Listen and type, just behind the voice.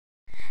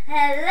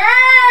Hello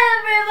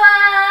everyone,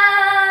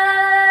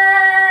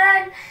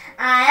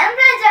 I am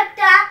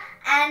Prajakta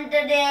and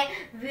today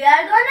we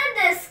are going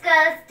to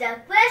discuss the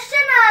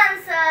question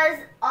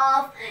answers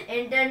of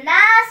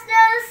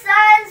International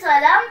Science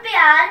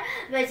Olympiad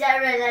which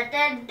are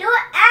related to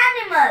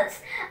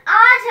animals.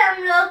 आज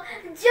हम लोग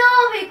जो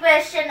भी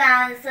question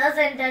answers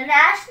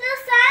international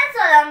science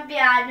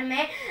olympiad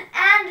में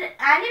and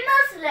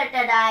animals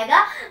related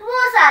आएगा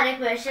वो सारे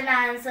question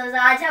answers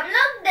आज हम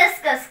लोग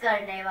डिस्कस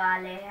करने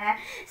वाले हैं.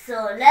 So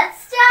let's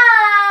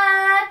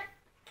start.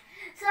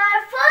 So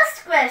our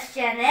first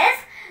question is,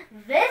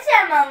 which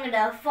among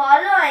the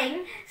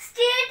following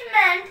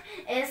statement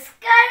is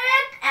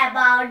correct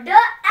about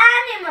the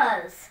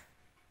animals?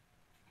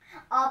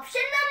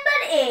 Option number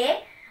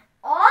A,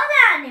 all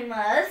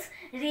animals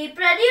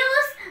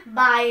reproduce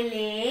by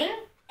laying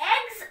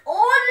eggs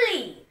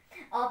only.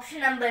 Option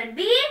number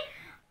B,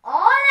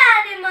 all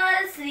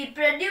animals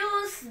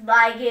reproduce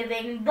by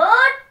giving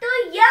birth to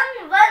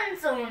young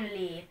ones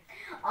only.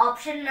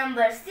 Option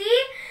number C,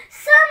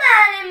 some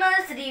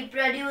animals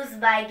reproduce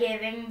by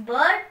giving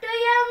birth to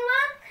young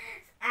ones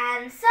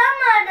and some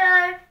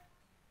other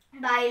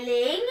by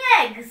laying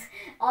eggs.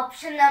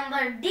 Option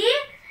number D,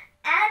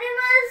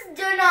 animals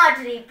do not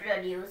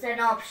reproduce, and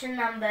option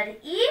number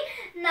E,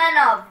 none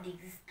of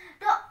these.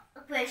 तो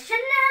question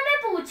ने हमें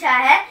पूछा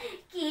है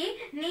कि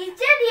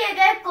नीचे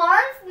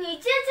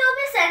जो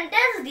भी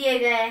sentence दिए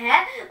गए हैं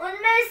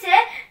उनमें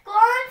से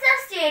कौन सा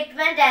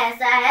स्टेटमेंट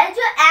ऐसा है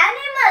जो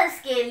एनिमल्स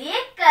के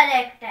लिए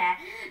करेक्ट है.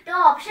 तो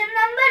ऑप्शन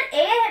नंबर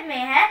ए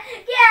में है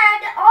कि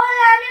all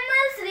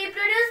animals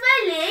reproduce by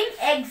laying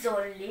eggs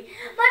only.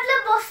 मतलब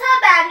वो सब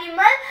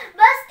एनिमल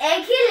बस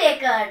एग ही ले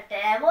करते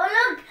हैं. वो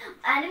लोग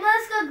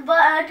एनिमल्स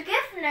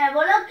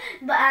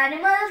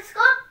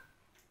को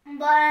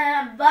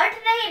बर्थ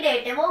नहीं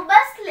देते, वो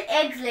बस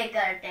एग्स ले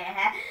करते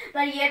हैं.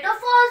 पर ये तो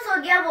फॉल्स हो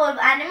गया. वो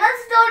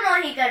एनिमल्स दोनों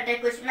ही करते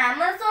हैं. कुछ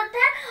मैमल्स होते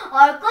हैं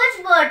और कुछ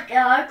बर्ड के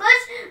और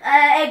कुछ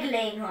एग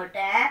लेइंग होते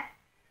हैं.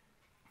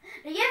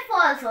 ये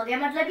फॉल्स हो गया,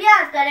 मतलब ये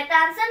करेक्ट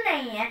आंसर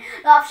नहीं है.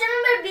 तो ऑप्शन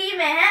नंबर बी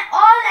में है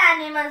all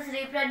animals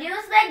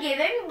reproduce by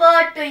giving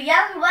birth to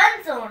young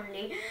ones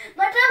only.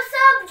 मतलब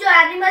सब जो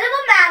एनिमल है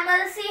वो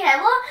मैमल्स ही है.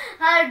 वो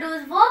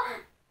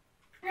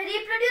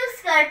रिप्रोड्यूस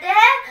करते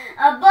हैं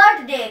बर्थ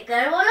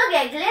देकर, वो लोग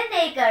एग ले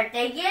नहीं करते.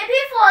 ये भी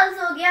फॉल्स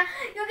हो गया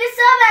क्योंकि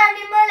सब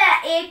एनिमल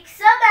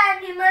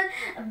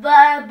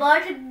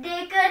बर्थ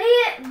देकर ही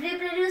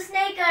रिप्रोड्यूस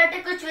नहीं करते.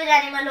 कुछ भी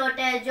एनिमल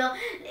होते हैं जो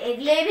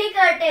एग ले भी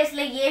करते हैं,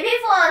 इसलिए ये भी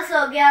फॉल्स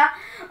हो गया.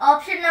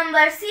 ऑप्शन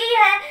नंबर सी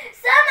है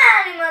some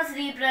animals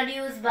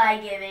reproduce by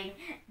giving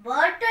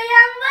birth to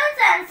young ones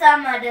and some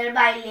other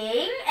by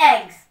laying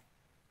eggs.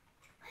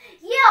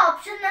 ये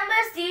option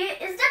number C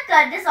is the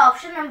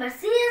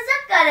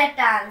correct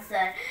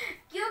answer,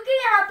 क्योंकि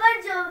यहाँ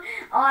पर जो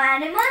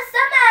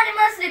some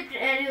animals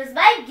reproduce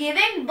by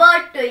giving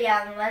birth to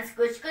young ones.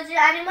 कुछ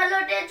animal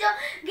होते हैं जो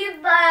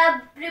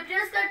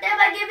reproduce करते हैं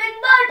बाय गिविंग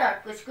बर्थ और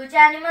कुछ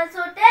एनिमल्स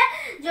होते हैं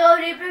जो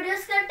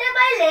रिप्रोड्यूस करते हैं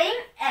बाय लेइंग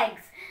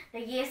एग्स. तो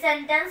ये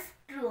सेंटेंस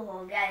ट्रू हो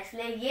गया,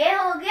 इसलिए ये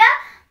हो गया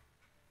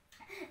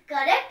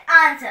correct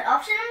answer.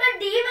 Option number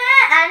D में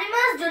है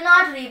एनिमल्स डू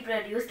नॉट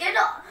रिप्रोड्यूस के,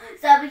 तो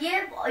सब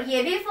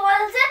ये भी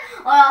फॉल्स है.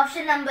 और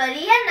ऑप्शन नंबर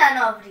ई है नन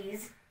ऑफ दीज.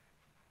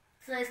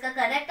 सो इसका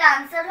करेक्ट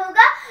आंसर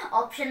होगा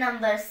option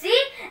number C,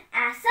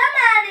 some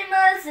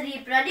animals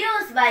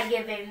reproduce by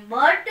giving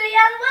birth to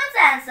young ones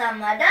and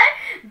some other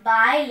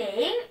by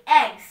laying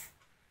eggs.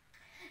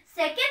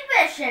 Second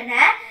question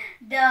है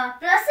the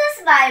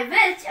process by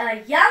which a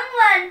young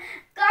one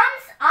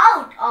comes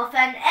out of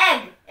an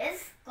egg is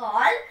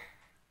called.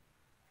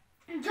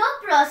 जो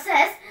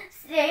process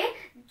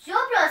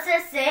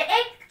से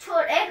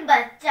एक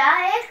बच्चा,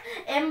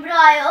 एक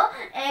embryo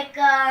एक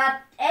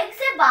egg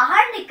से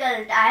बाहर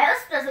निकलता है,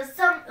 उस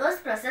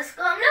प्रोसेस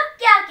को हम लोग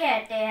क्या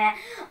कहते हैं.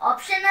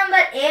 ऑप्शन नंबर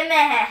ए में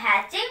है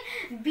hatching,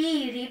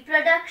 B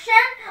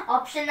reproduction,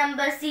 option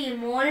number C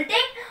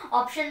moulting,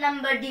 option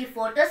number D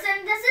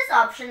photosynthesis,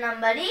 option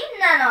number E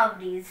none of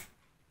these.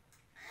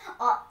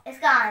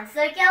 इसका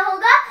आंसर क्या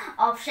होगा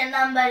ऑप्शन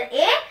नंबर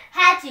ए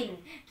हैचिंग,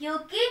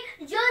 क्योंकि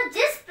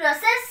जिस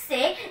प्रोसेस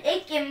से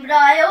एक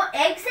एम्ब्रायो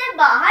एग से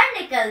बाहर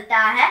निकलता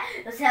है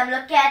उसे हम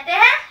लोग कहते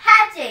हैं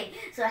hatching.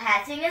 So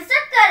hatching is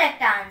the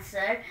correct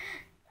answer.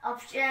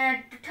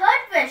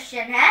 Third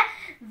question है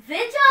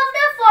which of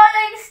the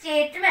following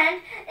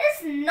statement is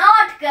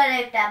not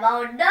correct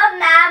about the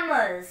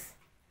mammals.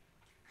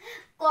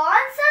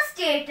 कौन सा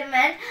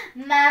स्टेटमेंट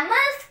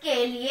मैमल्स के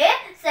लिए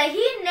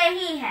सही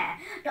नहीं है.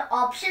 तो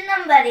ऑप्शन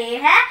नंबर ए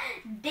है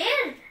they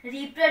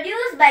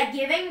reproduce by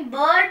giving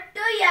birth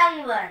to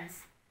young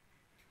ones.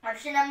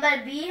 Option number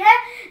B है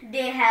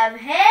they have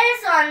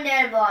hairs on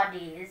their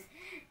bodies.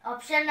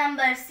 Option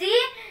number C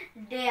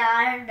they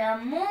are the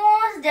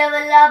most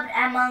developed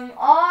among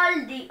all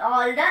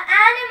the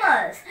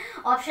animals.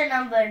 Option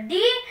number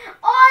D,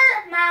 all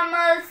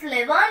mammals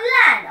live on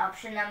land.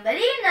 Option number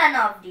E, none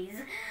of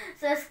these.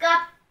 So इसका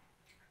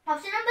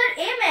option number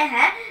A में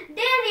है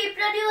they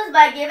reproduce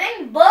by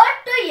giving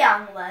birth to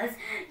young ones.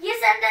 ये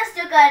sentence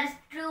जो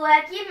true है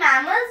कि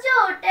mammals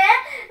जो होते हैं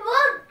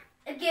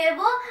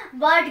वो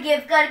बर्थ गिव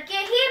करके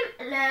ही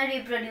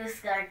रिप्रोड्यूस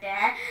करते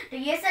हैं। तो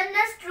ये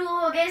सेंटेंस ट्रू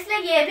हो गया, इसलिए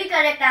ये भी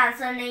करेक्ट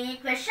आंसर नहीं है।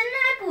 क्वेश्चन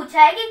में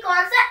पूछा है कि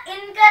कौन सा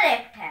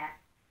इनकरेक्ट है।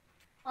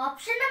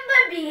 ऑप्शन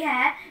नंबर बी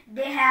है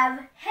they have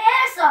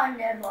hairs on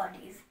their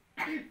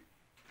bodies.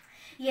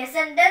 ये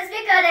सेंटेंस भी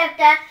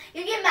करेक्ट है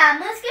क्योंकि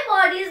मैमल्स की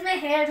बॉडीज में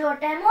हेयर्स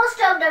होते हैं।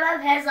 Most of them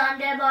have hairs on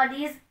their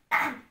bodies.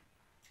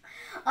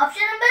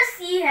 Option number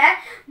C है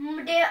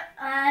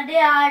they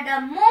are the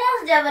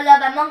most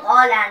developed among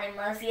all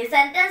animals. ये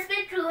सेंटेंस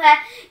भी ट्रू है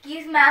कि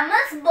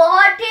मैमल्स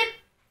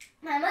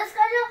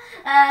का जो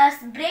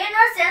ब्रेन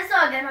और सेंस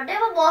ऑर्गन होते हैं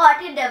वो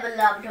बहुत ही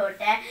डेवलप्ड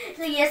होते हैं।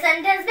 तो ये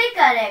सेंटेंस भी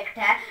करेक्ट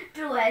है,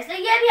 ट्रू है,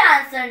 इसलिए ये भी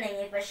आंसर नहीं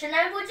है। क्वेश्चन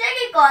में पूछा है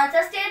कि कौन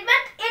सा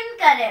स्टेटमेंट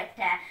इनकरेक्ट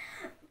है।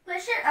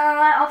 क्वेश्चन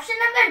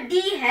ऑप्शन नंबर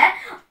डी है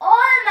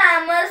all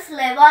mammals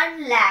live on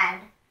land.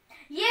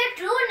 ये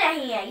ट्रू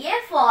नहीं है, ये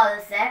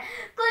फॉल्स है।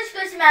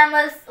 कुछ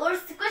मैमल उड़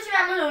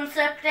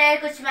सकते हैं,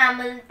 कुछ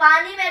मैमल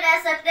पानी में रह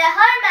सकते हैं,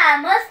 हर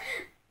मैमल्स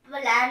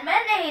लैंड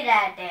में नहीं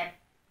रहते।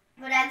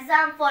 For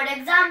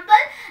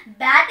example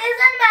bat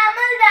is an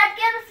mammal that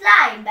can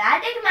fly.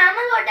 Bat एक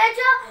मैमल होता है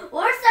जो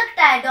उड़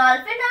सकता है।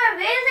 डॉल्फिन और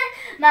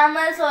व्हेल्स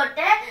मैमल्स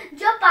होते हैं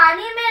जो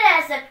पानी में रह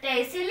सकते हैं।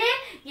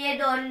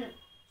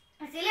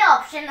 इसीलिए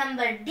option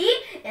number D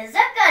is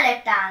the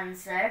correct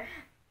answer.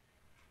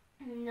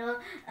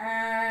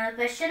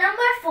 Question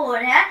number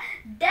 4 है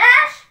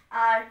dash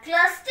are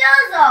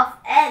clusters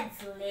of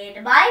eggs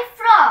led by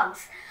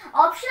frogs.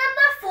 Question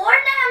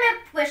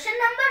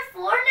number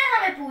 4 ने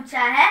हमें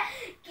पूछा है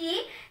कि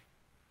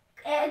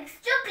एग्स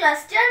जो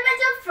क्लस्टर में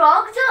जो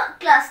फ्रॉग जो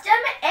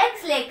क्लस्टर में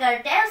एग्स ले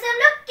करते हैं उसे हम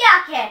लोग क्या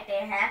कहते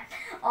हैं।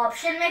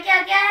 ऑप्शन में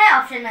क्या क्या है।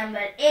 Option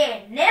number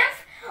A nymph,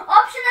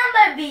 option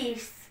number B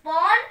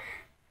spawn,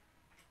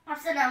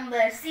 option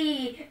number C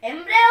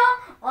embryo,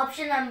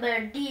 option number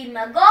D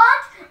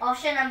maggot,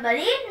 option number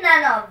E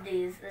none of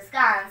these.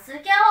 इसका आंसर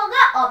क्या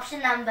होगा।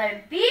 ऑप्शन नंबर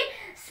बी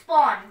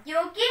स्पॉन,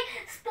 क्योंकि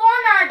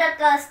spawn are the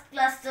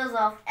clusters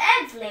of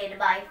eggs led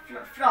by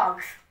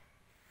frogs.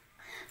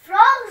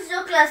 Frogs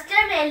जो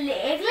cluster में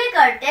egg ले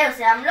करते हैं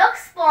उसे हम लोग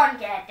स्पॉन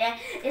कहते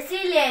हैं,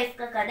 इसीलिए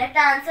इसका करेक्ट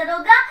आंसर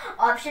होगा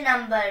ऑप्शन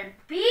नंबर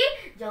बी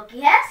जो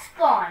कि है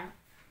स्पॉन।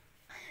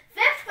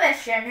 फिफ्थ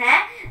क्वेश्चन है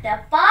the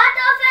part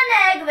of an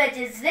egg which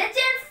is rich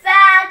in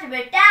fat,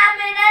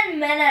 vitamin and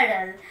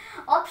mineral.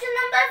 Option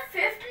number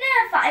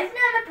 5 ने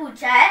हमें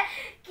पूछा है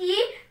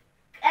कि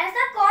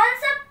ऐसा कौन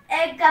सा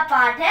एग का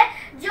पार्ट है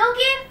जो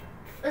कि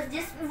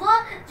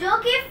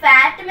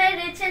फैट में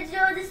रिच है,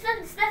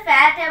 जिसमें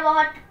फैट है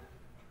बहुत,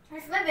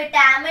 इसमें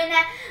विटामिन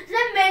है,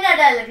 इसमें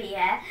मिनरल भी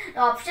है।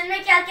 तो ऑप्शन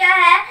में क्या क्या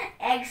है।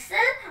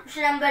 एग्सेल,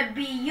 option number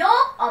B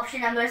yoke,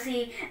 option number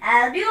C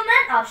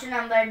albumin, option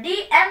number D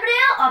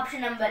embryo,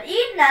 option number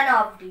E none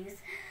of these.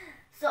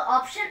 So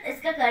option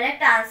इसका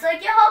करेक्ट आंसर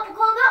क्या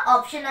होगा।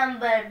 ऑप्शन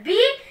नंबर बी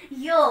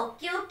योक,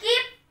 क्योंकि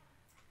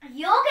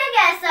योक एक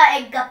ऐसा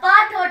एक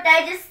पार्ट होता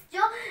है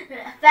जो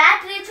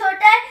फैट रिच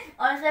होता है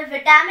और उसमें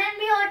विटामिन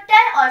भी होता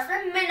है और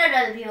उसमें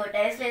मिनरल भी होता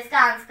है, इसलिए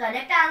इसका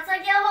करेक्ट आंसर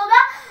क्या होगा।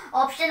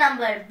 ऑप्शन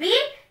नंबर बी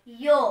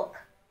योक।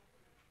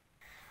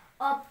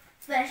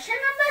 क्वेश्चन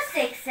नंबर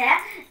 6 है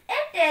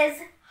it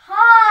is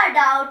hard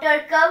outer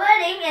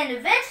covering in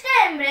which the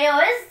embryo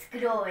is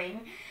growing.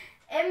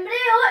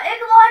 Embryo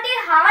एक बहुत ही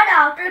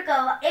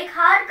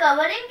हार्ड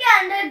कवरिंग के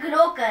अंदर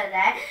ग्रो कर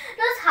रहा है,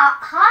 तो उस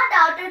हार्ड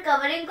आउटर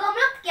कवरिंग को हम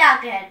लोग क्या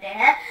कहते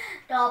हैं।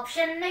 तो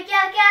ऑप्शन में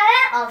क्या क्या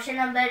है। Option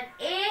number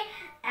A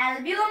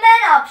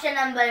albumin, option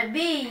number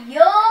B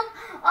yoke,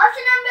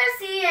 option number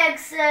C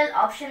Excel,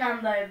 option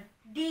number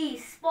D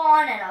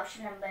spawn and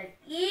option number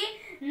E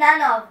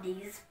none of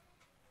these.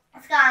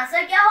 इसका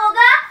आंसर क्या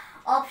होगा।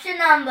 Option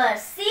number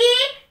C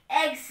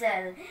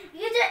Excel.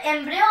 ये जो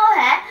एम्ब्रियो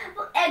है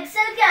वो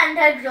एक्सेल के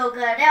अंदर ग्रो कर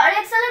रहा है और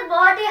एक्सेल एक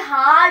बहुत ही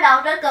हार्ड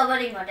आउटर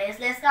कवरिंग होता है,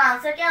 इसलिए इसका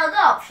आंसर क्या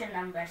होगा। Option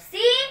number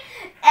C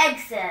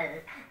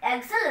Excel.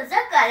 Excel is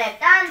the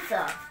correct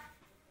answer.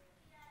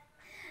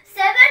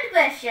 7th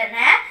question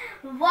है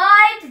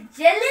white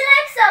jelly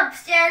like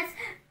substance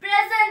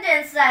present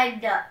inside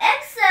the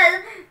egg cell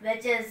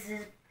which is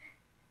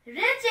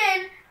rich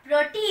in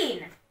protein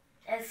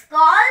is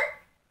called।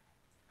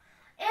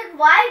 एक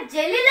white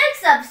jelly like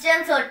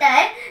substance होता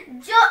है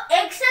जो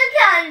egg cell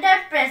के अंदर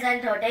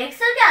present होता है, egg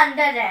cell के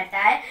अंदर रहता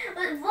है।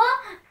 वो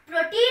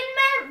प्रोटीन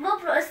में वो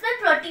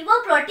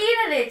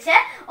प्रोटीन रिच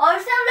है और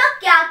उसे हम लोग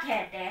क्या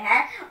कहते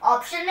हैं।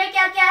 ऑप्शन में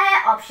क्या क्या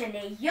है। Option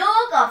A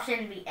yoke,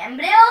 option B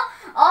embryo,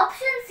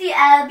 option C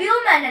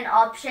albumin and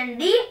option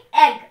D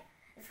egg.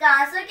 इसका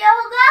आंसर क्या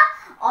होगा।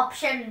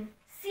 ऑप्शन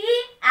सी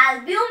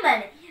एल्ब्यूमिन,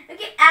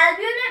 क्योंकि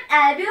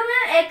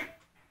एल्ब्यूमिन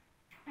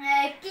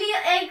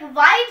एक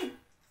व्हाइट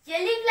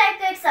जेली लाइक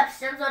का एक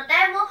सब्सटेंस होता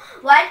है, वो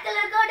व्हाइट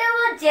कलर का होता है,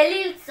 वो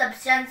जेली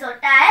सब्सटेंस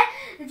होता है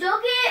जो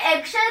कि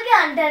एगशेल के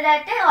अंदर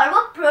रहते हैं और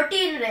वो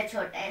प्रोटीन रिच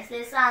होता है,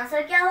 इसलिए इसका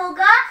आंसर क्या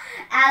होगा।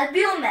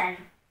 Albumin.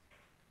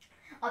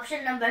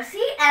 Option number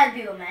C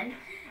albumin.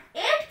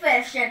 8th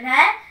question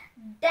है,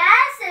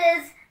 dash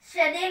is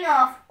shedding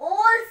of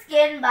old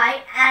skin bye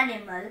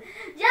animal.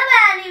 जब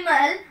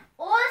एनिमल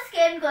ओल्ड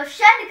स्किन को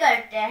शेड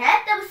करते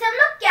हैं तब उसे हम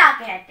लोग क्या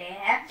कहते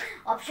हैं?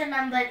 ऑप्शन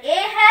नंबर ए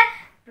है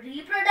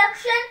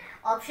रिप्रोडक्शन,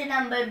 ऑप्शन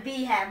नंबर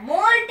बी है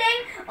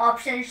moulting,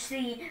 option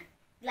C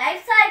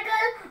life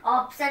cycle,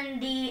 option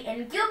D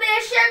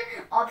incubation,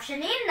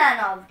 option E none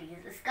of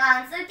these. इसका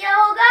आंसर क्या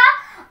होगा?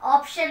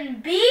 Option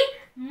B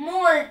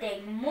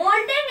moulting.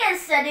 Moulting is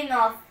shedding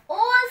of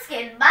old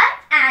skin by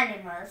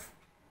animals.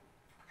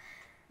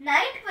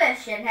 9th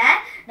question है,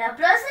 the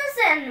process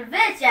in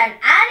which an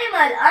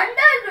animal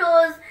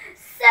undergoes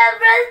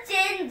several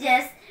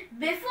changes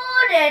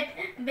before it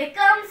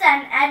becomes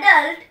an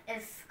adult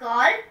is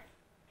called।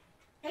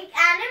 एक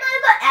animal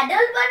को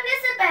adult बनने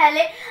से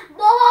पहले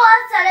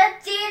बहुत सारा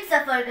change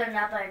सफर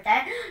करना पड़ता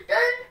है, तो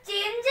उन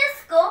चेंजेस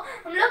को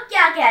हम लोग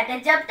क्या कहते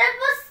हैं? जब तक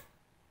वो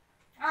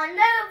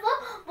अंदर वो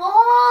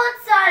बहुत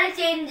सारे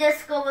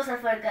चेंजेस को वो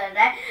सफर कर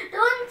रहा है, तो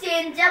उन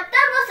चेंज जब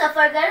तक वो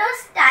सफर कर रहा है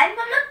उस टाइम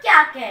को हम लोग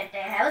क्या कहते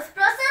हैं? उस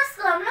प्रोसेस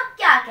को हम लोग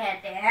क्या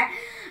कहते हैं?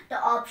 तो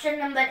ऑप्शन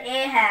नंबर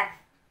ए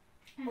है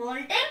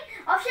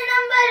moulting, option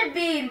number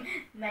B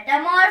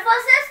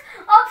Metamorphosis,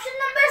 option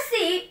number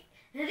C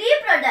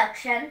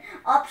reproduction,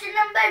 option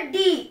number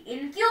D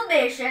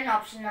incubation,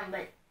 option number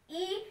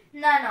E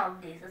none of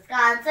this. इसका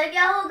आंसर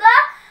क्या होगा?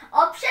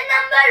 Option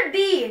number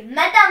B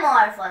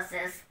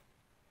Metamorphosis.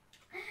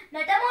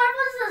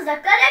 Metamorphosis is the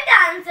correct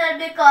answer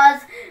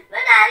because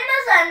when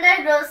animals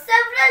undergo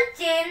several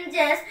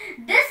changes,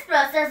 this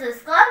process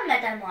is called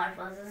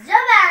metamorphosis.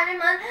 जब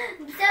animal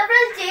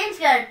several change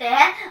करते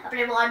हैं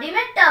अपने body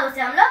में तब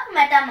उसे हम लोग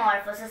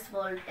metamorphosis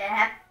बोलते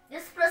हैं।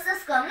 इस process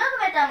को हम लोग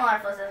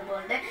metamorphosis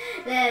बोलते हैं।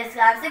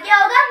 इसका आंसर क्या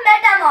होगा?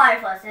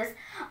 metamorphosis।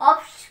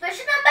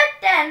 क्वेश्चन नंबर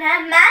 10 है,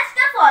 match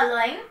the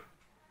following।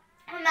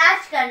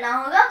 मैच करना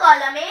होगा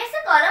कॉलम ए से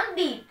कॉलम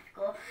बी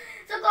को।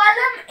 तो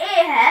कॉलम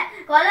ए है,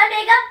 कॉलम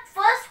ए का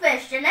फर्स्ट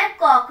क्वेश्चन है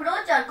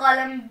कॉकरोच और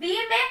कॉलम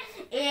बी में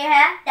ए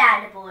है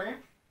टैडपोल।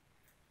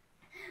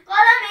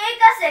 कॉलम ए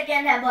का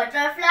सेकंड है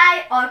बटरफ्लाई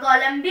और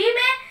कॉलम बी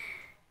में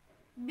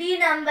बी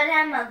नंबर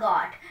है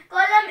मगॉट।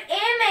 कॉलम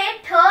ए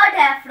में थर्ड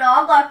है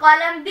फ्रॉग और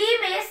कॉलम बी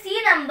में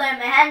सी नंबर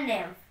में है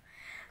निम्फ।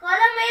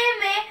 कॉलम ए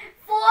में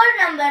 4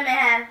 नंबर में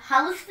है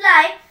हाउस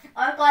फ्लाई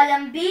और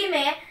कॉलम बी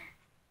में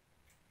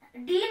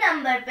डी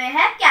नंबर पे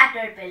है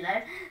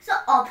कैटरपिलर। सो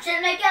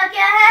ऑप्शन में क्या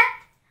क्या है?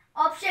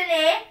 Option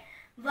A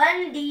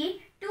 1D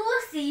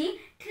 2C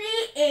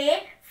 3A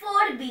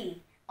 4B,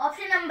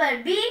 option number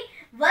B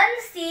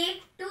 1C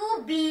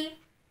 2B,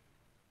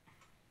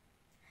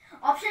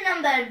 option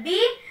number B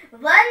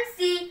 1C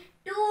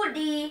 2D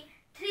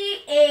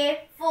 3A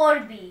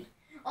 4B,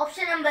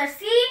 option number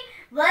C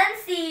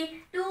 1C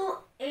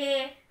 2A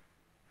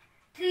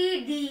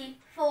 3D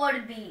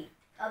 4B,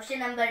 option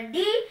number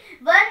D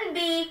 1B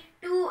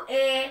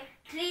 2A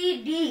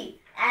 3D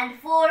and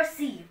 4C।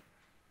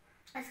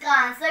 इसका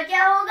answer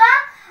क्या होगा?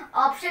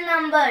 Option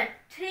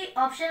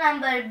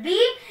number B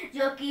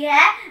जो कि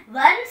है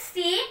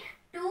 1C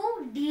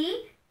 2D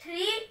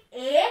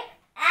 3A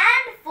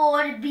and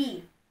 4B।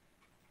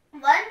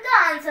 1 का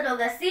answer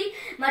होगा सी,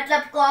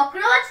 मतलब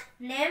cockroach.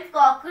 Name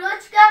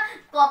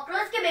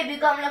cockroach के बेबी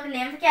को हम लोग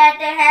नेम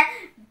कहते हैं।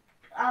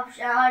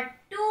 और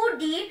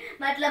 2D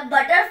मतलब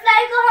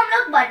बटरफ्लाई को हम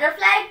लोग,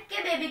 बटरफ्लाई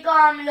के बेबी को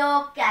हम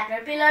लोग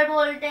कैटरपिलर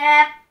बोलते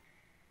हैं।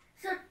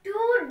 सो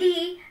 2D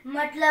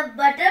मतलब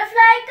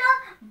बटरफ्लाई का,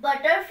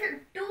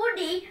 2D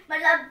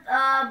मतलब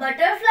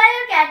बटरफ्लाई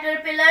और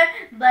कैटरपिलर।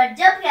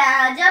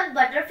 जब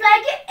बटरफ्लाई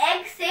के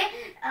एग से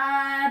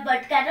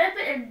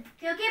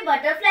क्योंकि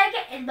बटरफ्लाई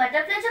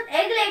जब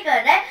एग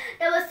लेकर रहा है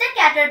तब उससे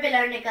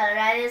कैटरपिलर निकल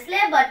रहा है,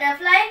 इसलिए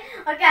बटरफ्लाई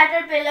और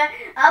कैटरपिलर।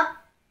 अब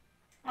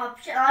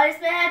ऑप्शन और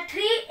इसमें है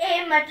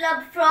 3A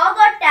मतलब फ्रॉग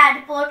और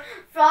टैडपोल।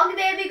 फ्रॉग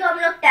बेबी को हम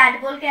लोग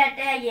टैडपोल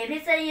कहते हैं, ये भी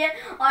सही है।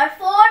 और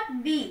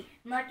 4B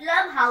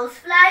मतलब हाउस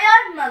फ्लाई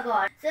और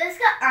मगॉट। तो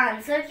इसका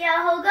आंसर क्या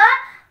होगा?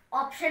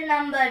 Option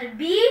number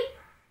B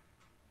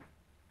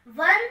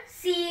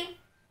 1C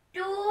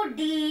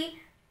 2D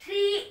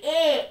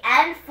 3A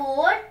and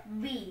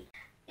 4B।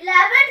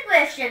 11th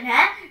question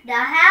है, the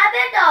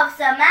habit of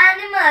some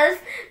animals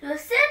to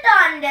sit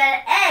on their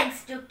eggs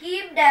to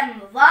keep them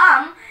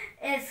warm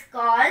is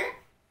called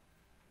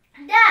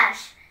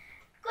dash।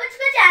 कुछ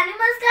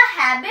animals का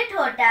habit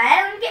होता है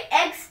उनके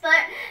एग्स पर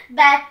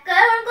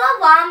बैठकर उनको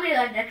वार्म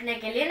रखने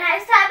के लिए ना।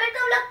 इस हैबिट को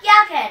हम लोग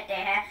क्या कहते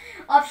हैं?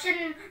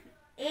 ऑप्शन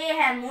ए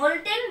है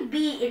moulting,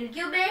 B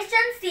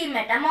incubation, C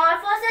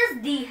Metamorphosis,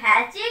 D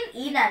hatching,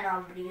 E none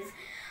of these.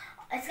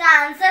 इसका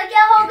आंसर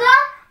क्या होगा?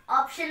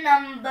 Option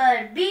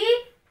number B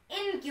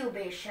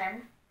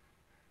incubation.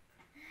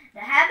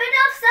 The habit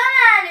of some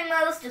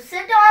animals to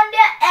sit on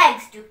their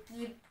eggs to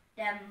keep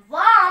them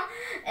warm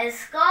is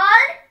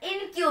called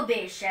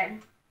incubation।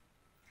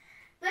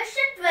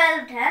 Question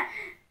 12 है,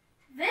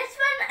 which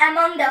one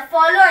among the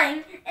following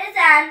is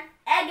an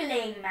egg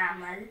laying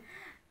mammal?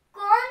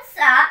 कौन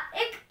सा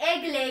एक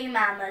egg laying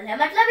mammal है?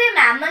 मतलब ये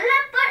mammal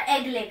है पर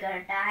egg ले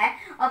करता है।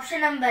 Option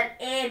number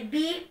a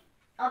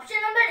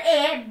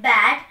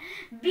bat,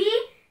 B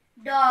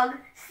dog,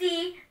 C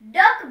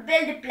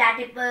duck-billed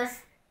platypus,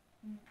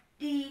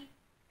 D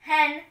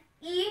hen,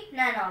 E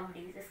none of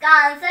these. इसका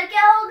आंसर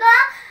क्या होगा?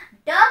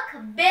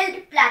 duck-billed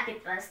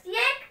platypus.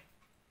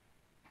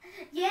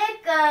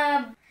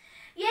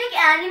 ये एक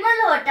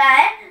एनिमल होता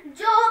है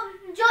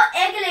जो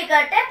एग ले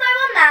करता है, पर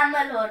वो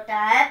मैमल होता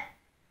है.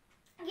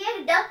 ये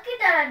डक की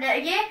तरह,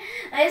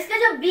 ये इसका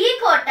जो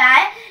बीक होता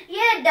है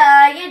ये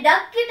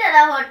डक की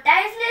तरह होता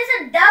है, इसलिए इसे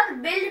डक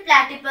बिल्ड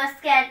प्लैटिपस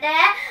कहते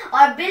हैं.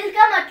 और बिल्ड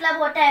का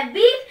मतलब होता है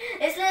बीक,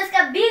 इसलिए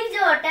इसका बीक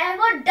जो होता है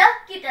वो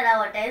डक की तरह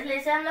होता है, इसलिए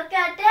इसे हम लोग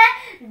कहते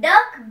हैं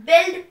डक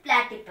बिल्ड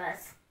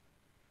प्लैटिपस.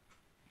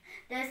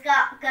 तो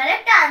इसका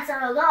करेक्ट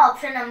आंसर होगा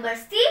option number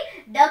C,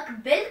 duck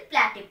billed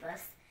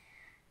platypus.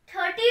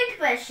 13th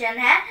question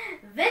है,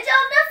 which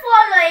of the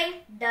following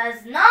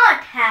does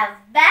not have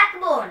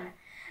backbone?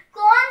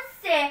 कौन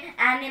से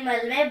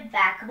एनिमल में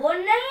बैकबोन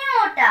नहीं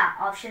होता?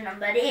 Option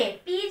number A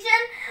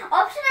pigeon,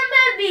 option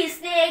number B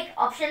snake,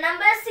 option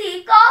number C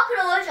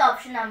cockroach,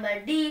 option number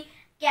D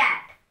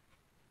cat.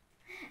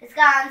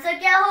 इसका answer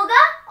क्या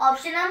होगा?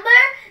 Option number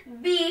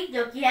B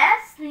जो कि है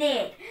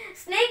स्नेक.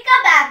 स्नेक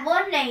का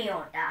बैकबोन नहीं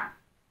होता.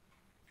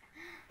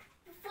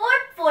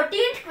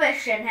 14th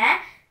क्वेश्चन है,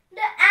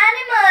 the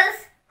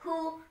animals who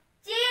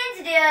change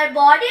their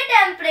body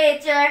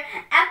temperature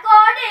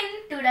according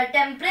to the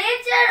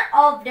temperature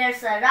of their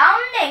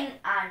surrounding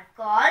are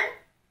called.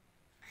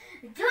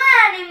 जो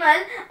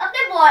एनिमल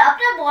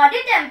अपना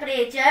बॉडी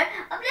टेम्परेचर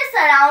अपने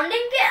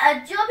सराउंडिंग के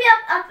जो भी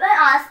अपने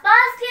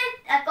आसपास के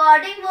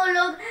अकॉर्डिंग वो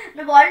लोग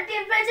बॉडी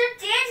टेम्परेचर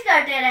चेंज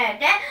करते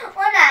रहते हैं,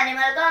 उन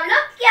एनिमल को हम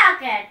लोग क्या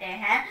कहते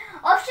हैं?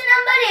 Option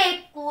number A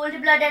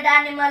cold blooded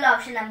animal,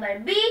 option number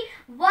B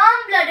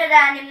warm blooded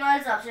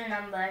animals, option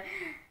number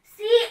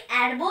C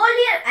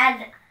arboreal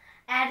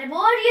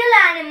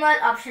animal,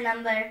 option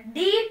number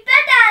D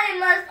pet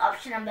animals,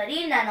 option number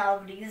E none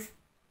of these.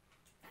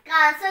 का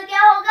आंसर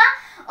क्या होगा?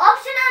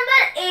 Option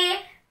number A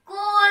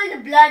cold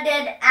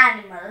blooded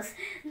animals.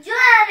 जो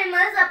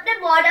animals अपना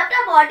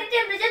body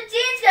temperature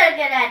change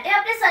करके रहते हैं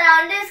अपने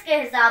surroundings के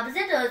हिसाब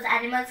से, तो उस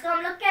एनिमल्स को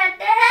हम लोग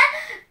कहते हैं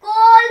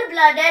कोल्ड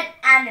ब्लडेड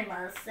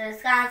एनिमल्स.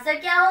 इसका आंसर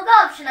क्या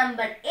होगा? Option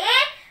number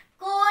A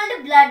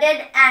cold blooded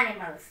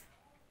animals.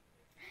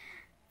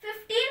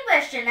 15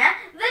 question है,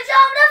 which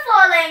of the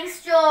following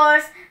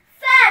stores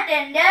fat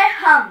in their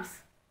humps?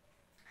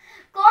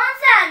 कौन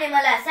सा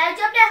एनिमल ऐसा है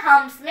जो अपने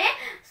हम्प्स में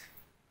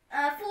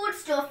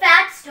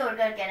फैट स्टोर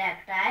करके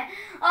रखता है?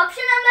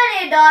 Option number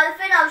A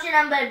dolphin, option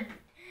number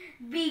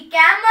B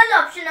camel,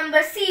 option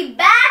number C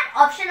bat,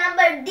 option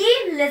number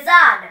D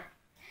lizard.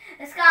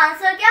 इसका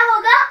आंसर क्या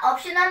होगा?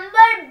 ऑप्शन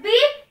नंबर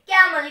बी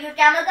कैमल, क्योंकि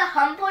कैमल का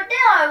हम्प होते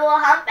हैं और वो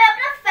हम्प पे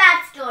अपना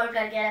फैट स्टोर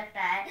करके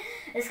रखता है.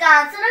 इसका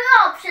आंसर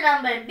होगा option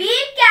number B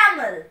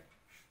camel.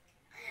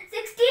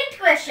 16th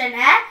question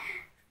है,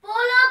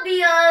 polar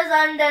bears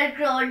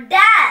undergo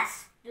dash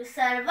to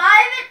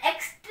survive in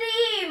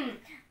extreme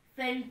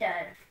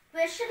winter.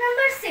 Question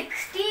number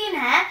 16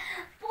 है,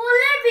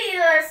 polar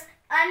bears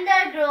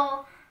undergo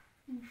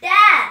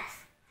dash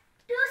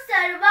to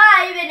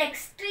survive in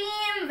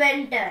extreme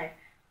winter.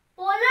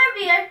 Polar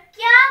bear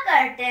क्या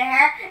करते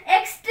हैं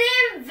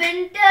एक्सट्रीम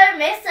विंटर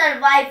में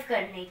survive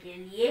करने के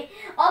लिए?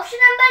 Option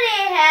number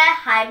A है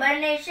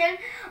हाइबरनेशन,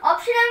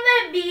 ऑप्शन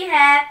नंबर बी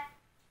है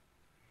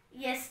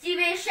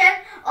एस्टिवेशन,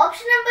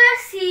 ऑप्शन नंबर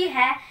सी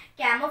है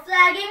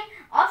कैमोफ्लैगिंग,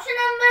 ऑप्शन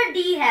नंबर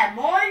डी है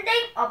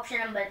मोल्डिंग, ऑप्शन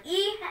नंबर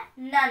ई है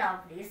नन ऑफ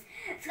दिस.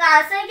 इसका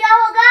आंसर क्या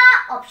होगा?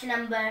 Option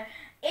number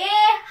A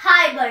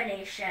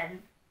hibernation.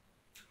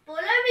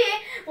 Polar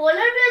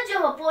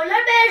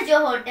bear जो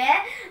होते हैं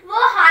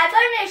वो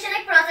हाइबरनेशन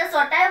एक प्रोसेस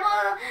होता है,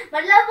 वो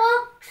मतलब वो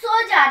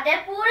सो जाते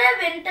हैं पूरे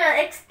विंटर,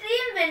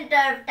 एक्सट्रीम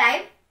विंटर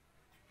टाइम,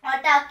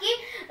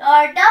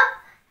 और तब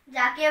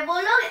जाके वो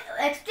लोग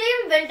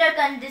एक्सट्रीम विंटर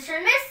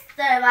कंडीशन में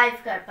सरवाइव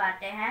कर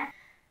पाते हैं.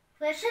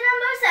 क्वेश्चन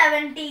नंबर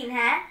 17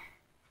 है,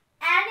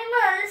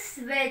 animals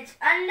which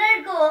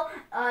undergo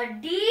a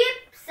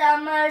deep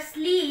summer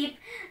sleep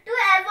to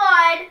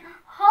avoid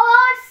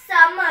hot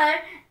summer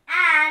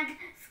and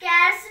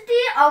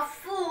scarcity of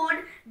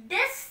food,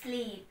 this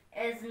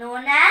sleep is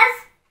known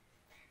as.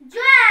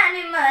 जो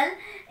एनिमल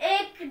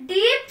एक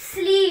डीप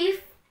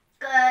स्लीप,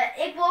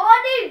 एक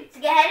बहुत ही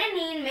गहरी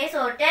नींद में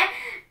सोते हैं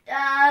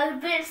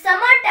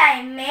समर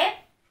टाइम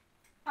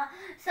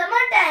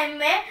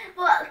में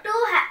वो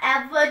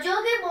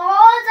जो कि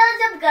बहुत ज़्यादा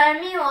जब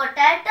गर्मी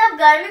होता है, तब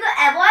गर्मी को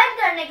अवॉइड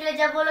करने के लिए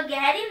जब वो लोग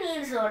गहरी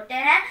नींद सोते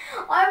हैं,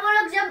 और वो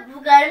लोग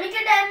जब गर्मी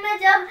के टाइम में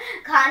जब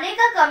खाने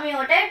का कमी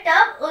होता है,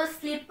 तब उस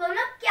स्लीप को हम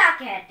लोग क्या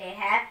कहते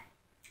हैं?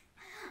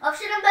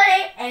 Option number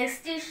A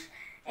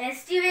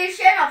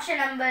aestivation, option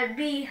number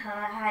B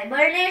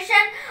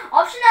hibernation,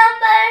 option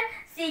number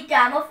C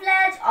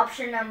camouflage,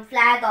 option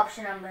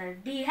number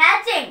D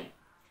hatching.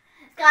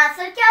 इसका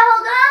आंसर क्या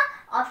होगा?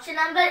 ऑप्शन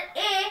नंबर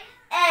ए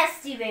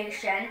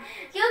एस्टिवेशन,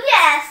 क्योंकि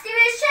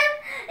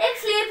एस्टिवेशन एक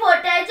स्लीप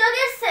होता है जो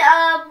कि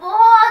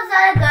बहुत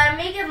ज्यादा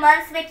गर्मी के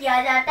मंथ्स में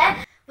किया जाता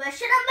है.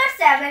 क्वेश्चन नंबर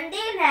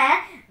 17 है,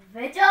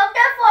 which of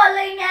the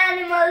following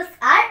animals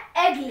are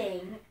egg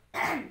laying?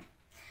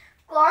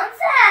 कौन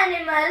सा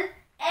एनिमल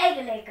एग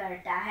ले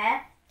करता है?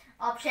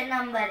 Option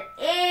number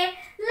A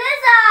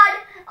lizard,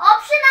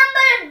 option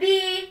number B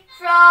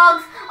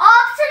frogs,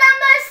 option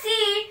number C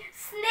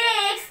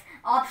snacks,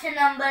 option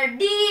number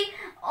D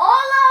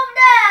all of the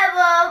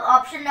above,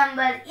 option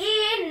number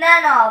E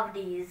none of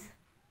these.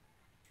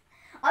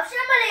 Option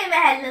number A में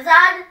है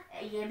lizard,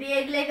 ये भी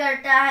egg ले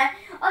करता है।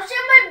 ऑप्शन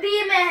नंबर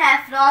बी में है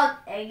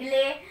frog, egg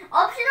ले।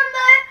 ऑप्शन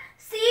नंबर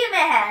सी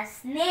में है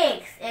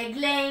snacks, egg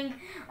laying.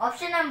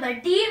 Option number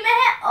D में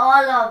है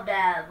ऑल ऑफ द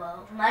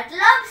अबव,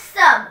 मतलब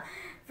सब,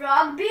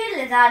 फ्रॉग भी,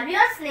 लिजर्ड भी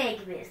और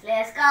स्नेक भी।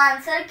 इसलिए इसका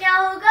आंसर क्या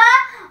होगा?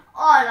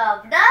 All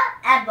of the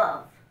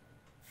above.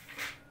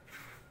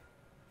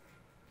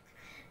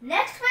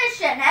 Next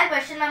question है,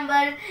 क्वेश्चन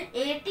नंबर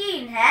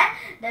 18 है,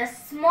 the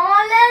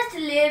smallest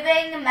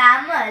living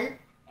mammal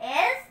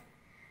is,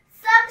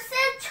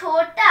 सबसे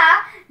छोटा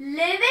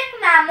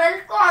लिविंग मैमल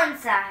कौन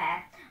सा है?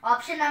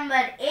 Option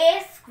number A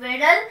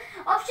squirrel,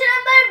 option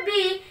number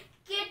B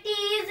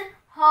kitty's,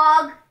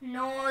 hog,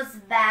 knows,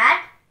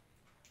 bat,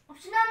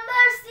 option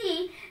number C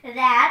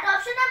rat,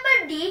 option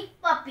number D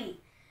puppy.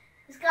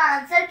 इसका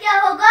answer क्या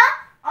होगा?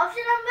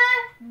 ऑप्शन नंबर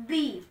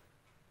बी,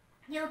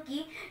 क्योंकि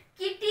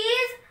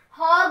किटीज,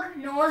 हॉग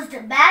नोज्ड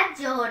बैट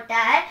जो होता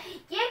है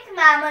ये एक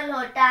मैमल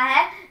होता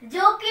है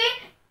जो कि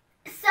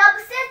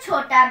सबसे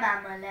छोटा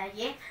मैमल है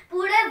ये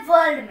पूरे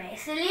वर्ल्ड में।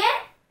 इसलिए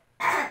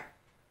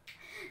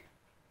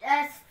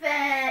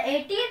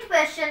 18th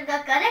क्वेश्चन का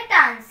करेक्ट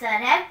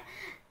आंसर है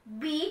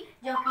बी,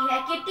 जो कि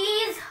है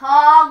kitty's,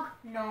 hog,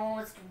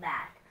 nosed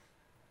bat.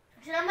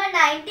 Number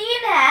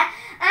 19 है,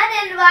 an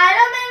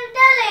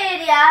environmental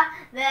area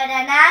where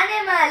an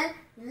animal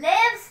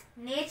lives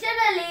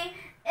naturally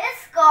is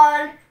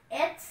called,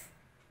 its,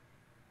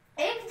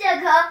 एक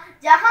जगह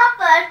जहाँ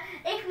पर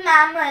एक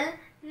मैमल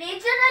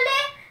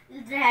नेचुरली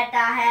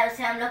रहता है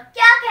उसे हम लोग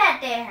क्या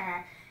कहते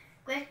हैं?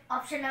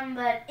 Option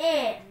number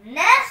A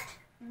nest,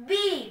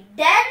 B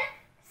Dane,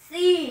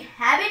 C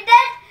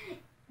habitat,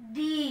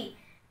 D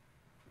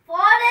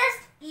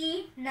forest,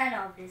 E none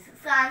of this.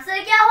 इसका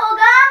आंसर क्या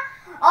होगा?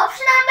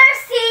 Option number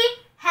C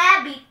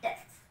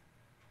habitats.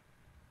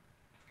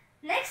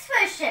 Next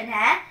question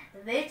है,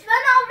 which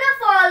one of the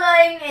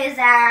following is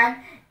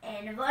an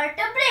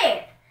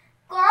इनवर्टेब्रेट?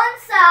 कौन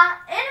सा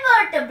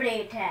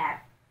इनवर्टेब्रेट है?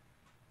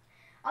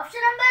 Option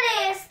number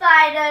A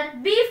spider,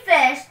 B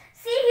fish,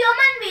 C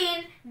human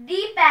being,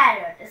 D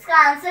parrot. इसका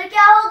answer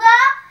क्या होगा?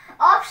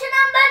 Option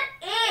number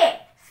A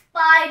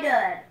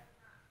spider.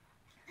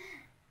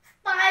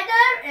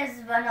 Spider is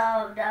one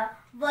of the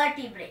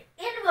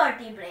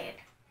invertebrate.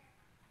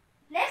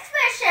 Next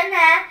question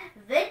है,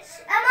 which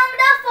among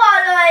the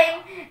following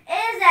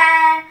is a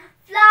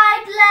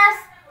flightless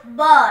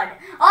bird?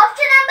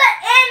 Option number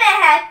A में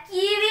है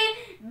kiwi,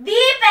 B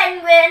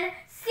penguin,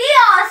 C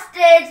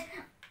ostrich,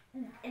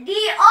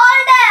 D all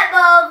the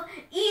above,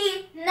 E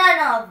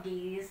none of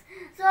these.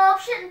 So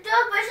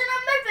question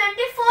number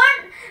 24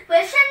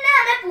 question ने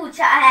हमें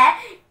पूछा है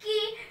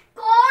कि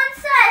कौन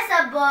सा ऐसा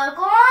बर्ड,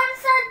 कौन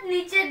सा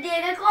नीचे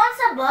दिए गए कौन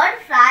सा बर्ड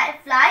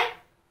फ्लाई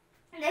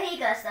नहीं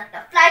कर सकता,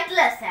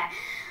 फ्लाइटलेस है।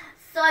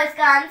 सो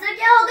इसका आंसर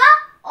क्या होगा?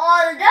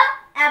 All the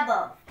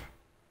above.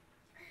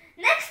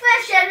 Next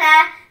question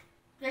है,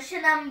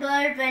 क्वेश्चन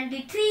नंबर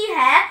 23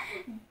 है,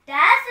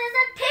 dash is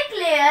a thick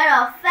layer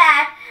of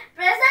fat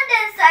present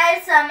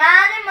inside some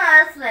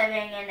animals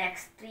living in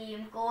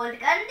extreme cold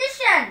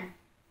condition.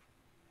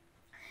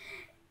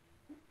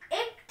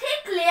 एक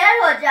थिक लेयर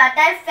हो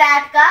जाता है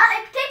फैट का,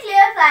 एक थिक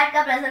लेयर फैट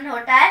का प्रेजेंट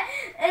होता है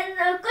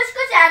इन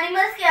कुछ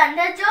एनिमल्स के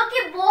अंदर जो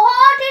कि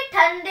बहुत ही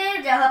ठंडे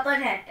जगह पर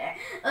रहते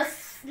हैं।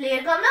 उस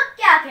लेयर को हम लोग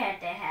क्या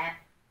कहते हैं?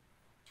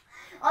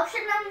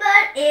 ऑप्शन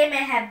नंबर ए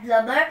में है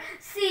ब्लबर,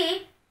 सी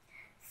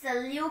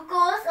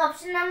सेल्यूकोस,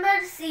 option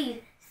number C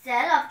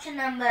cell, option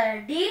number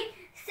D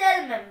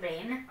cell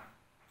membrane.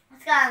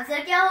 इसका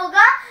आंसर क्या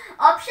होगा?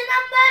 Option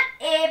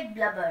number A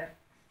blubber.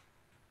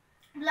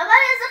 Blubber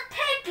is a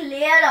thick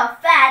layer of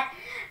fat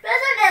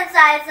present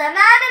inside some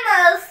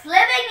animals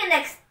living in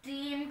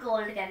extreme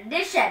cold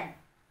condition.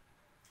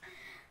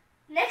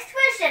 Next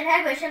question है,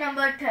 question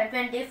number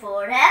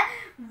 24 है,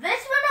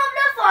 which one of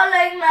the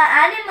following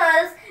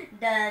animals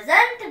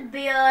doesn't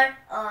bear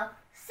a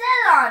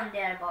cell on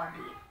their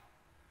body?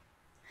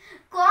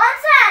 कौन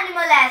सा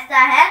animal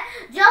ऐसा है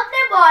जो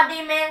अपने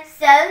body में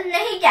cell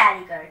नहीं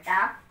कैरी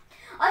करता?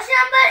 ऑप्शन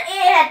नंबर ए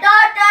है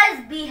टॉर्टोइस,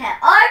 बी है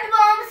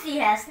अर्थवर्म, सी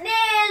है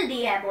स्नेल,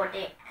 डी है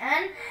बोटे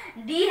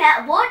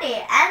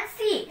एंड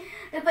सी।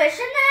 तो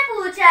क्वेश्चन ने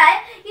पूछा है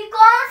कि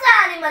कौन सा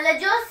एनिमल है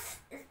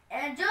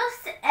जो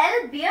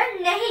सेल बियर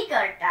नहीं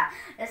करता।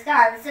 इसका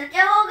आंसर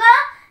क्या होगा?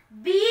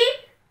 बी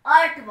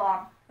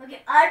अर्थवर्म, क्योंकि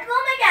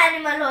अर्थवर्म एक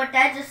एनिमल होता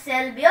है जो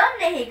सेल बियर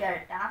नहीं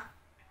करता।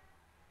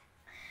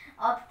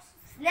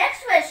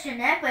 नेक्स्ट क्वेश्चन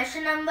है,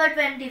 क्वेश्चन नंबर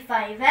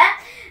 25 है,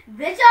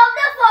 which of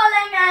the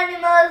following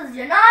animals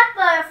do not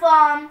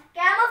perform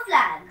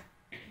camouflage?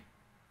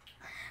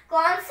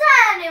 कौन सा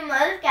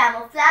एनिमल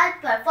कैमोफ्लैग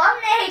परफॉर्म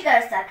नहीं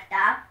कर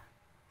सकता,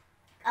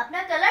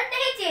 अपना कलर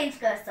नहीं चेंज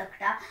कर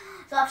सकता?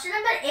 तो ऑप्शन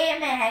नंबर ए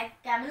में है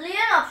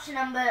chameleon, option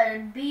number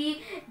B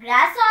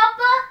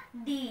grasshopper,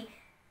 D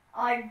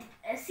और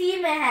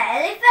सी में है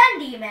एलिफेंट,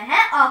 डी में है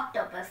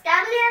ऑक्टोपस।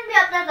 कैमलियन भी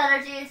अपना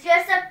कलर चेंज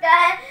कर सकता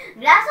है,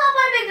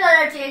 ग्रासहॉपर भी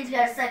कलर चेंज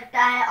कर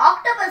सकता है,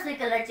 ऑक्टोपस भी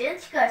कलर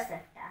चेंज कर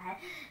सकता है,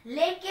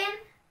 लेकिन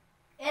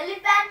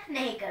एलिफेंट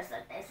नहीं कर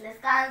सकता, इसलिए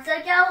इसका आंसर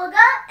क्या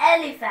होगा?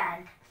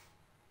 एलिफेंट।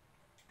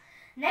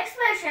 नेक्स्ट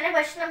क्वेश्चन है,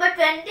 क्वेश्चन नंबर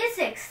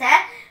 26 है,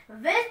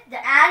 which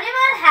the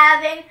animal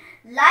having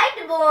light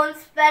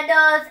bones,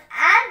 feathers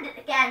and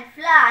can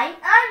fly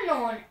are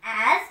known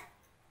as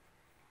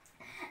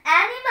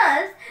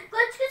animals।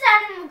 कुछ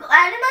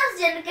एनिमल्स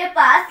जिनके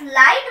पास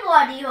लाइट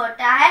बॉडी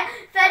होता है,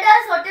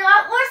 फेदर्स होते हैं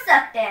और उड़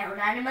सकते हैं,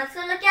 उन एनिमल्स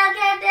को लोग क्या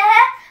कहते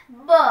हैं?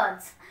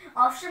 बर्ड्स।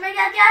 ऑप्शन में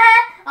क्या क्या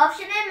है?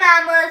 Option A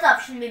mammals,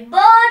 option B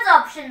birds,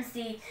 option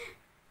C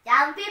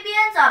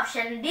amphibians,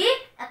 option D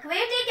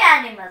aquatic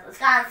animals.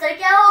 उसका आंसर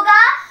क्या होगा?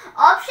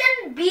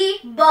 Option B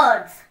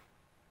birds.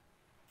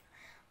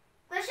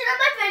 Question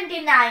number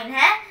 29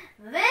 है,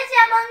 which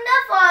among the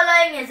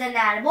following is an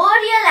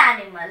arboreal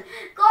animal?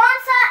 कौन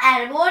सा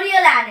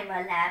arboreal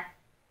animal है?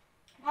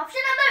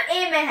 ऑप्शन नंबर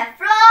ए में है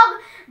frog,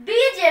 B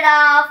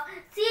giraffe,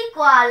 सी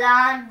koala,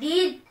 D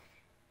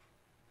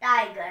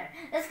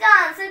tiger. इसका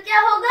आंसर क्या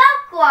होगा?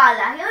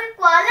 कोआला।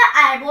 कोआला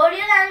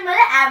arboreal animal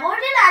है।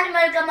 arboreal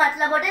animal का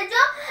मतलब होता है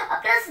जो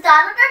अपना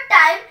ज्यादातर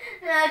टाइम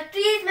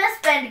ट्रीज में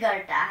स्पेंड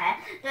करता है,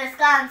 तो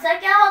इसका आंसर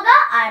क्या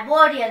होगा?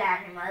 arboreal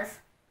animals।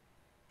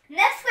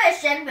 Next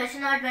question, question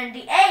number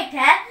 28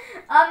 है,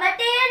 a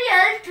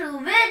material through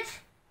which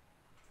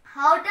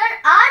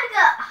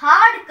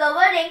hard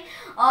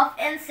covering of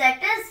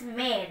insect is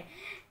made.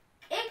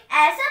 एक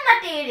ऐसा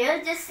मटेरियल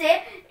जिससे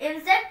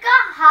इंसेक्ट का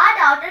हार्ड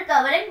आउटर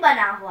कवरिंग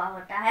बना हुआ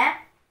होता है।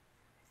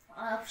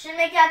 ऑप्शन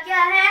में क्या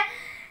क्या है?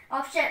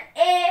 Option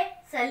A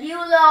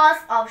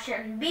cellulose,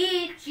 option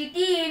B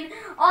chitin,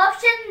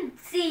 option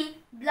C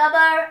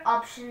blubber,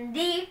 option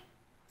D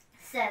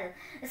cell.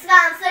 इसका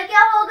आंसर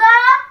क्या होगा?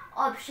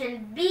 ऑप्शन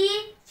बी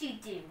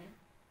चिटिन,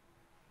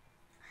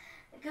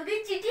 क्योंकि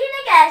चिटिन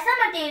एक ऐसा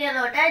मटेरियल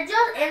होता है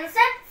जो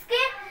इंसेक्ट्स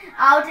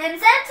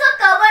को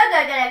कवर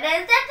करके रखता है,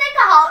 इंसेक्ट्स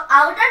का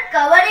आउटर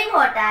कवरिंग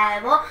होता है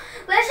वो।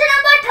 क्वेश्चन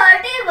नंबर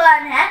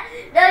 31 है,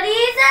 the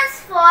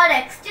reasons for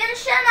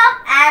extinction of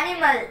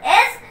animals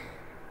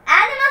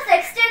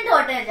extinct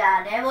होते जा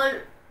रहे हैं, वो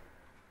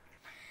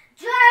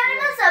जो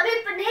एनिमल्स अभी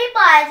नहीं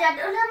पाए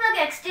जाते उन्हें हम लोग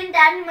एक्सटिंक्ट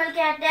एनिमल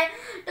कहते हैं।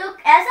 तो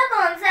ऐसा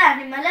कौन सा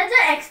एनिमल है जो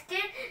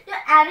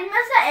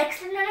एनिमल्स का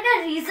एक्सटिंक्ट होने का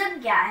रीजन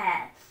क्या है?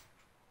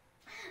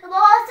 तो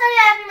बहुत सारे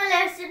एनिमल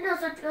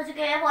एक्सटिंक्ट हो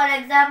चुके हैं। For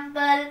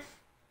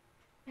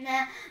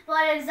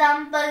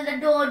example the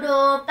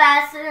डोडो,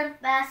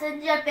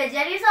 passenger pigeon,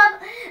 ये सब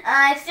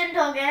एक्सटिंक्ट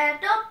हो गए हैं।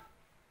 तो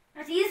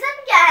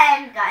रीजन क्या है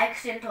इनका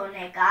एक्सटिंक्ट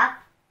होने का?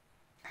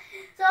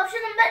 तो ऑप्शन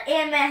नंबर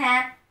ए में है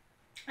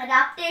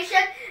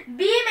अडाप्टेशन,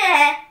 बी में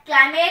है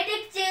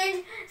क्लाइमेटिक चेंज,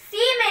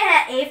 सी में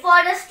है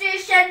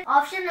एफॉरेस्टेशन,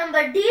 ऑप्शन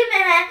नंबर डी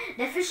में है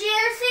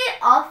डेफिशिएंसी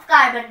ऑफ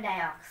कार्बन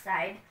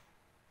डाइऑक्साइड।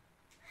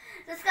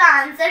 तो इसका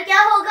आंसर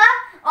क्या होगा?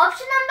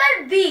 ऑप्शन नंबर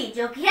बी,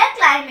 जो कि है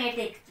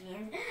क्लाइमेटिक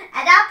चेंज।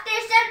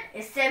 अडाप्टेशन,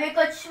 इससे भी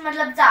कुछ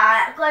मतलब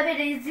कोई भी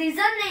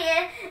रीजन नहीं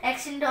है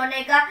एक्सटिंक्ट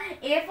होने का।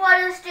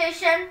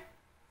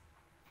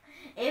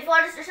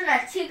 एफॉरेस्टेशन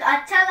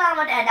अच्छा काम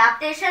होता है।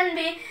 अडाप्टेशन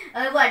भी,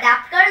 अगर वो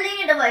अडाप्ट कर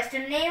लेंगे तो वो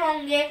एक्सटिंक्ट नहीं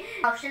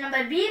होंगे। ऑप्शन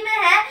नंबर बी में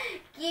है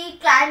कि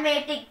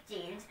क्लाइमेटिक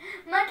चेंज,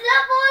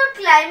 मतलब वो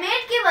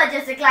क्लाइमेट की वजह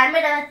से,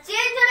 क्लाइमेट अगर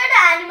चेंज हो रहा है तो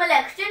एनिमल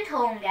एक्सटिंक्ट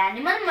होंगे,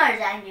 एनिमल मर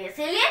जाएंगे,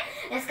 इसीलिए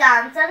इसका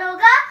आंसर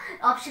होगा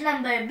option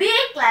number B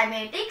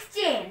climatic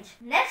change.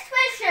 Next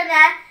question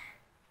है,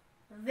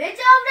 which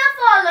of the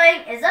following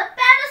is a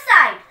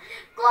parasite?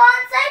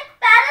 कौन सा एक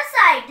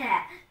पैरासाइट है?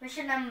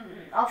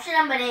 ऑप्शन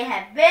नंबर ए है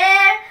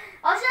बेयर,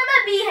 ऑप्शन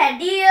नंबर बी है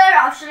डियर,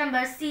 ऑप्शन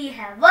नंबर सी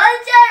है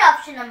वल्चर,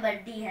 ऑप्शन नंबर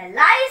डी है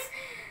लाइस,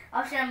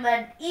 ऑप्शन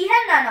नंबर ई है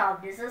नन ऑफ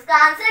दिस। इसका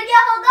आंसर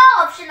क्या होगा?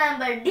 ऑप्शन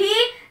नंबर डी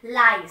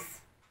लाइस।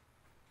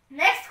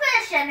 नेक्स्ट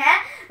क्वेश्चन है,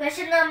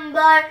 क्वेश्चन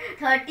नंबर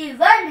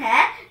 31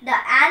 है,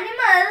 the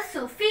animals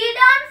who feed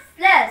on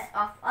flash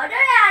of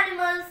other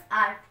animals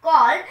are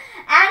called.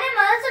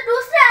 Animals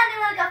दूसरे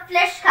animal का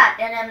फ्लेश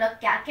खाते हैं हम लोग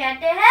क्या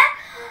कहते हैं?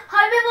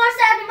 Herbivorous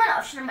animal.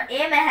 Option number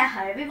A में है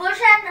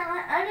herbivorous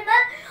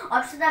animal,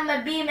 option number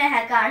B में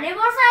है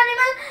carnivorous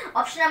animal,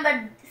 option number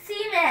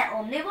C में है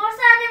omnivorous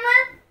animal,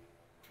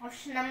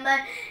 option number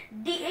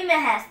D में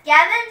है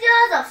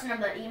स्कैवेंजर्स, ऑप्शन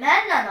नंबर ई में है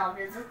नन ऑफ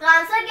दिस। इसका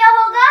आंसर क्या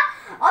होगा?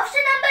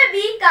 Option number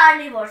B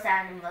carnivorous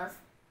animals.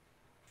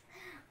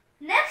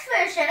 Next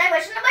question है,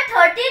 क्वेश्चन नंबर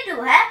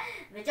 32 है,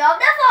 which of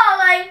the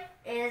following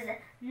is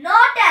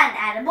not an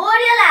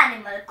arboreal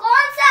animal?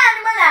 कौन सा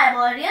एनिमल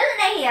arboreal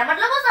नहीं है,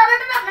 मतलब वो सारा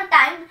टाइम अपना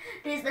टाइम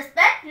ट्रीज पे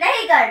स्पेंड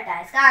नहीं करता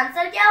है। इसका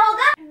आंसर क्या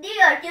होगा?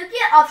 डियर,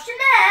 क्योंकि ऑप्शन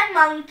में है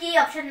monkey,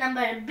 option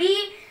number be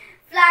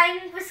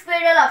flying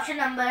squirrel, option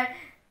number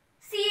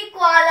C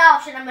koala,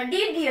 option number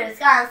D dear.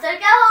 इसका आंसर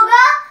क्या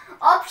होगा?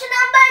 Option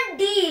number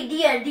D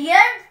dear.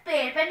 Dear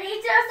पेड़ पे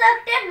नहीं चढ़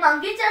सकते,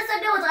 मंकी चढ़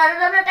सकते, वो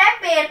ज्यादातर अपना टाइम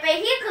पेड़ पे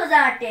ही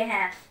गुजारते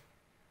हैं।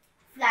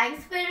 फ्लाइंग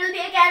स्क्विरल भी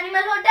एक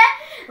एनिमल होता है,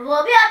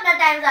 वो भी अपना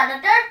टाइम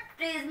ज्यादातर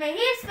ट्रीज में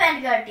ही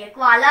स्पेंड करती है।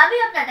 कोआला भी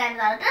अपना टाइम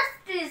ज्यादातर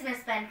ट्रीज में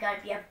स्पेंड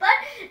करती है, पर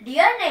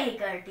डियर नहीं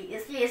करती,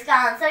 इसलिए इसका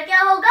आंसर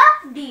क्या होगा?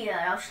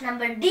 Dear. Option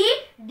number D,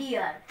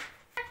 dear.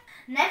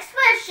 Next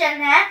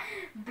question है,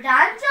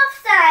 branch of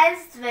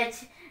science which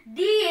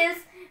deals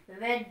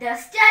with the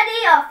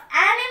study of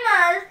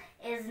animals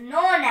is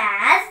known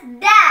as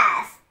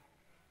dash.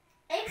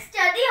 एक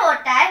स्टडी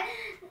होता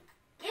है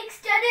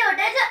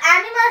जो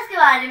एनिमल्स के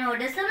बारे में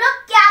होता है, सब लोग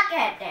क्या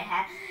कहते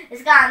हैं?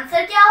 इसका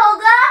आंसर क्या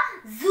होगा?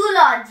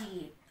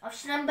 Zoology.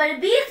 Option number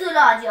B,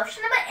 zoology.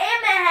 Option number A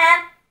में है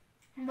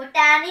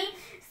बोटैनी,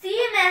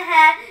 सी में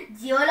है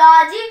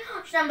जियोलॉजी,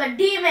 ऑप्शन नंबर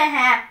डी में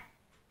है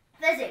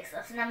फिजिक्स।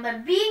 ऑप्शन नंबर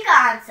बी का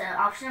आंसर,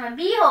 ऑप्शन नंबर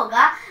बी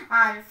होगा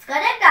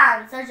करेक्ट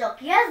आंसर, जो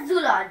कि है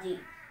जूलॉजी।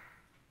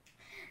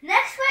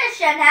 नेक्स्ट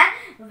क्वेश्चन है,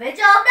 which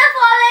of the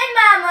following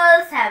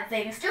mammals have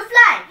wings to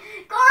fly?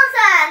 कौन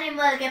सा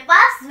एनिमल के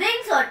पास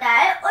विंग्स होता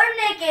है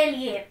उड़ने के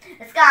लिए?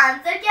 इसका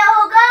आंसर क्या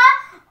होगा?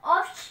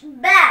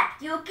 बैट,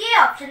 क्योंकि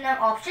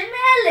ऑप्शन में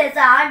है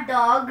लिजर्ड,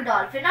 डॉग,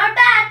 डॉल्फिन और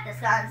बैट।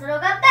 इसका आंसर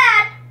होगा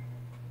बैट।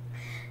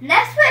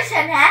 नेक्स्ट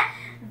क्वेश्चन है,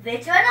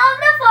 which one of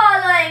the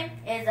following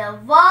is a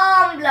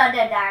warm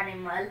blooded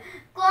animal?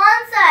 कौन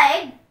सा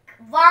एक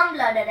warm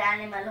blooded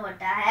animal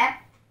होता है?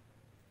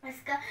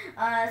 इसका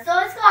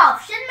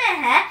ऑप्शन में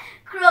है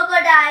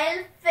क्रोकोडाइल,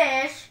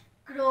 फिश,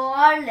 क्रो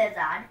और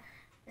लिजर्ड।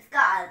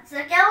 इसका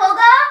आंसर क्या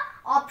होगा?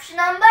 Option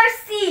number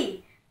C,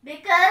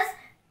 because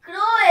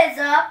crow is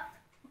a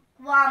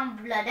warm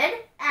blooded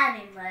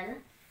animal.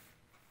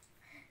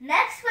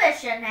 Next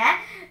question है,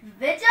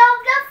 which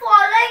of the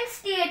following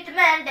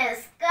statement is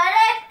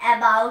correct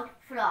about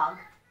frog?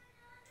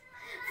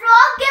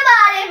 Frog के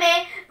बारे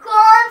में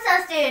कौन सा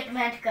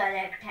स्टेटमेंट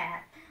करेक्ट है?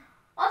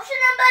 Option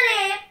number A,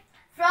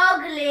 frog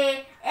lay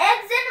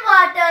eggs in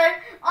water.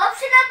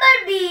 Option number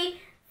B,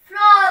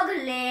 frog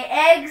lay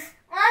eggs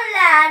on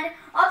land.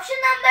 Option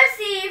number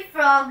C,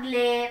 frog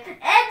lay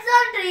eggs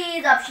on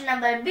trees. Option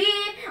number D,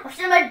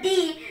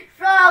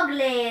 frog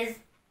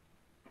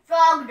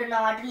do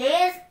not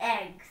lays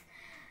eggs.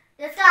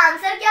 इसका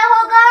answer क्या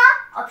होगा?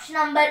 Option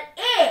number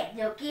A,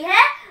 जो कि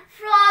है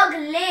frog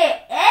lay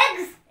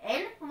eggs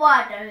in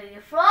water.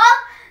 Frog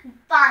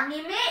पानी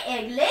में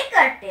egg ले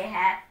करते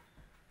हैं।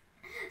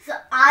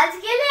 आज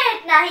के लिए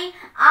इतना ही।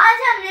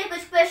 आज हमने कुछ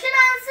क्वेश्चन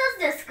आंसर्स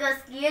डिस्कस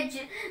किए,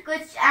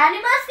 कुछ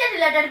एनिमल्स के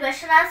रिलेटेड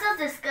क्वेश्चन आंसर्स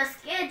डिस्कस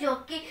किए, जो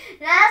कि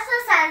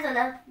नेशनल साइंस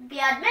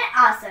ओलंपियाड में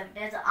आ सकते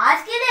हैं। तो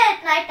आज के लिए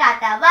इतना ही।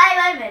 टाटा, बाय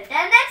बाय, मिलते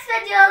हैं नेक्स्ट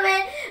वीडियो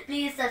में।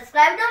 Please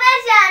subscribe to my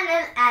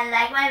channel and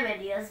like my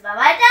videos. Bye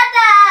bye,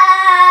 Tata.